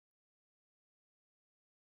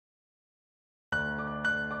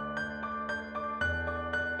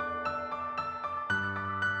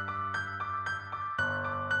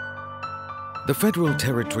The Federal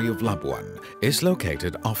Territory of Labuan is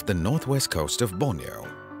located off the northwest coast of Borneo,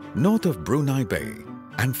 north of Brunei Bay,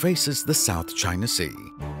 and faces the South China Sea.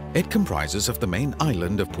 It comprises of the main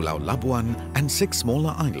island of Pulau Labuan and 6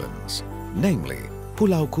 smaller islands, namely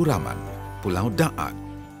Pulau Kuraman, Pulau Da'at,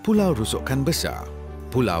 Pulau Rusukan Besar,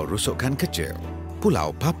 Pulau Rusukan Kecil,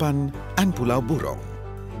 Pulau Papan, and Pulau Burong.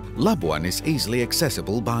 Labuan is easily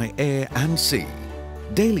accessible by air and sea.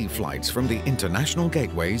 Daily flights from the international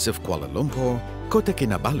gateways of Kuala Lumpur, Kota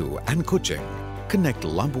Kinabalu and Kuching connect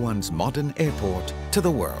Labuan's modern airport to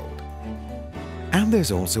the world. And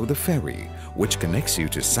there's also the ferry, which connects you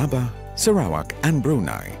to Sabah, Sarawak and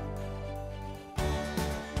Brunei.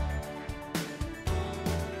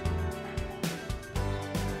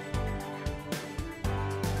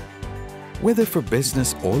 Whether for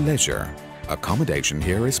business or leisure, accommodation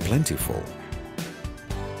here is plentiful.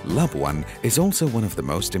 Labuan is also one of the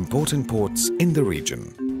most important ports in the region.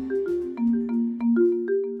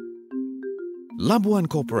 Labuan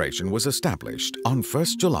Corporation was established on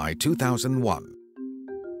 1st July 2001.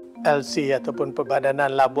 LC ataupun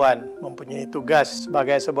Perbadanan Labuan mempunyai tugas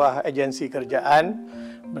sebagai sebuah agensi kerjaan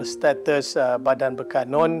berstatus badan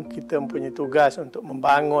berkanun. Kita mempunyai tugas untuk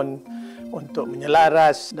membangun, untuk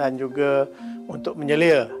menyelaras dan juga untuk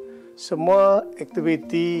menyelia semua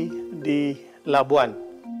aktiviti di Labuan.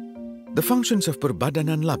 The functions of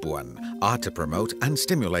Perbadanan Labuan are to promote and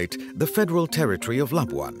stimulate the Federal Territory of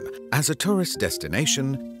Labuan as a tourist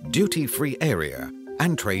destination, duty-free area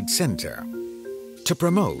and trade centre. To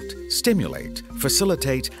promote, stimulate,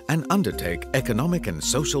 facilitate and undertake economic and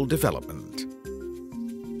social development.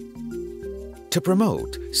 To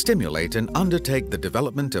promote, stimulate and undertake the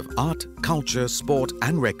development of art, culture, sport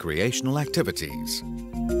and recreational activities.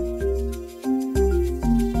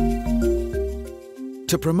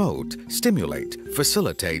 To promote, stimulate,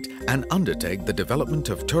 facilitate and undertake the development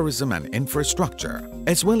of tourism and infrastructure,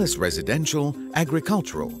 as well as residential,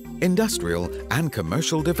 agricultural, industrial and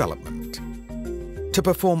commercial development. To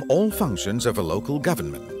perform all functions of a local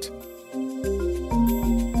government.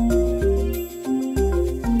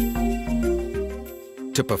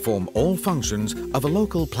 To perform all functions of a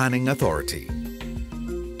local planning authority.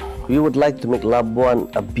 We would like to make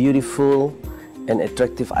Labuan a beautiful and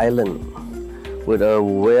attractive island with a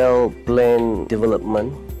well-planned development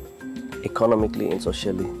economically and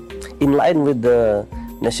socially. In line with the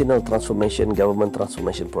National Transformation Government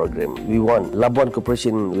Transformation Program, we want Labuan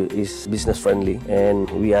Corporation is business-friendly and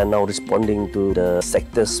we are now responding to the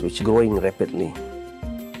sectors which are growing rapidly.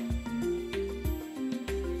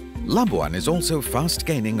 Labuan is also fast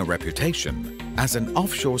gaining a reputation as an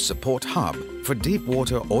offshore support hub for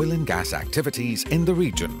deep-water oil and gas activities in the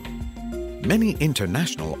region. Many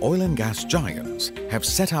international oil and gas giants have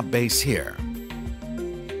set up base here.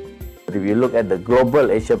 If you look at the global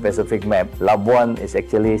Asia-Pacific map, Labuan is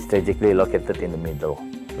actually strategically located in the middle.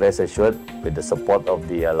 Rest assured, with the support of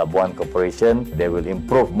the Labuan Corporation, they will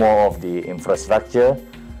improve more of the infrastructure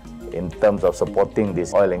in terms of supporting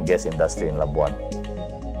this oil and gas industry in Labuan.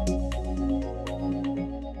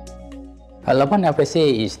 Labuan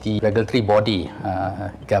FSA is the regulatory body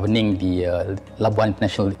governing the Labuan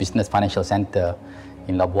International Business Financial Centre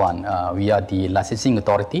in Labuan. We are the licensing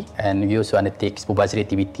authority and we also undertake supervisory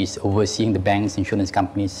activities overseeing the banks, insurance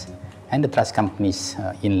companies and the trust companies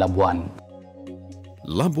in Labuan.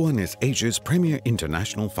 Labuan is Asia's premier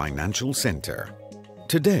international financial centre.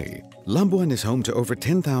 Today, Labuan is home to over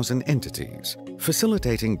 10,000 entities,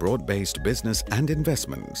 facilitating broad-based business and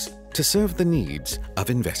investments to serve the needs of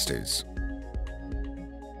investors.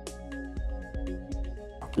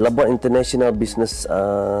 Labuan International Business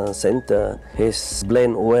Centre has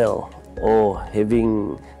blend well or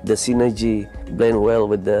having the synergy blend well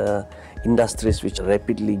with the industries which are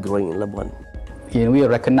rapidly growing in Labuan. We are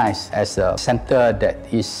recognized as a centre that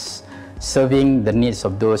is serving the needs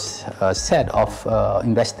of those set of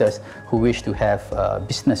investors who wish to have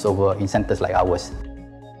business over in centres like ours.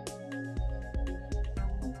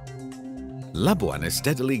 Labuan is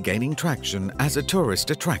steadily gaining traction as a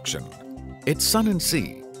tourist attraction. Its sun and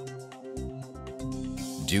sea,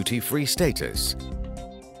 duty-free status,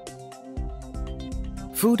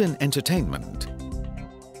 food and entertainment,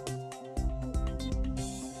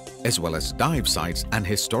 as well as dive sites and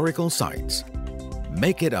historical sites,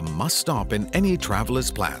 make it a must-stop in any traveller's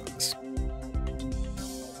plans.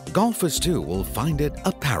 Golfers too will find it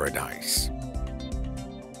a paradise.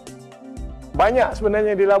 Banyak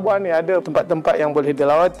sebenarnya di Labuan ni, ada tempat-tempat yang boleh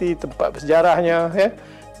dilawati, tempat bersejarahnya,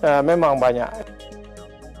 memang banyak.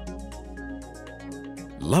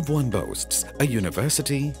 Labuan boasts a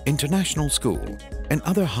university, international school, and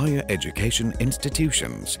other higher education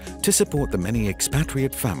institutions to support the many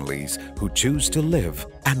expatriate families who choose to live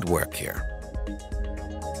and work here.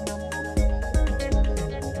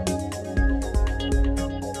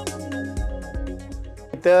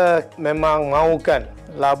 Kita memang mahukan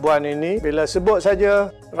Labuan ini bila sebut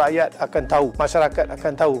saja rakyat akan tahu, masyarakat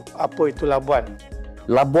akan tahu apa itu Labuan.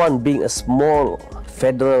 Labuan being a small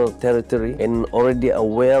federal territory and already a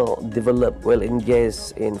well-developed,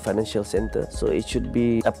 well-engaged in financial center, so it should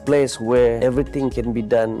be a place where everything can be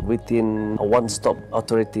done within a one-stop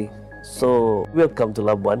authority. So welcome to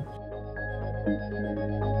Labuan.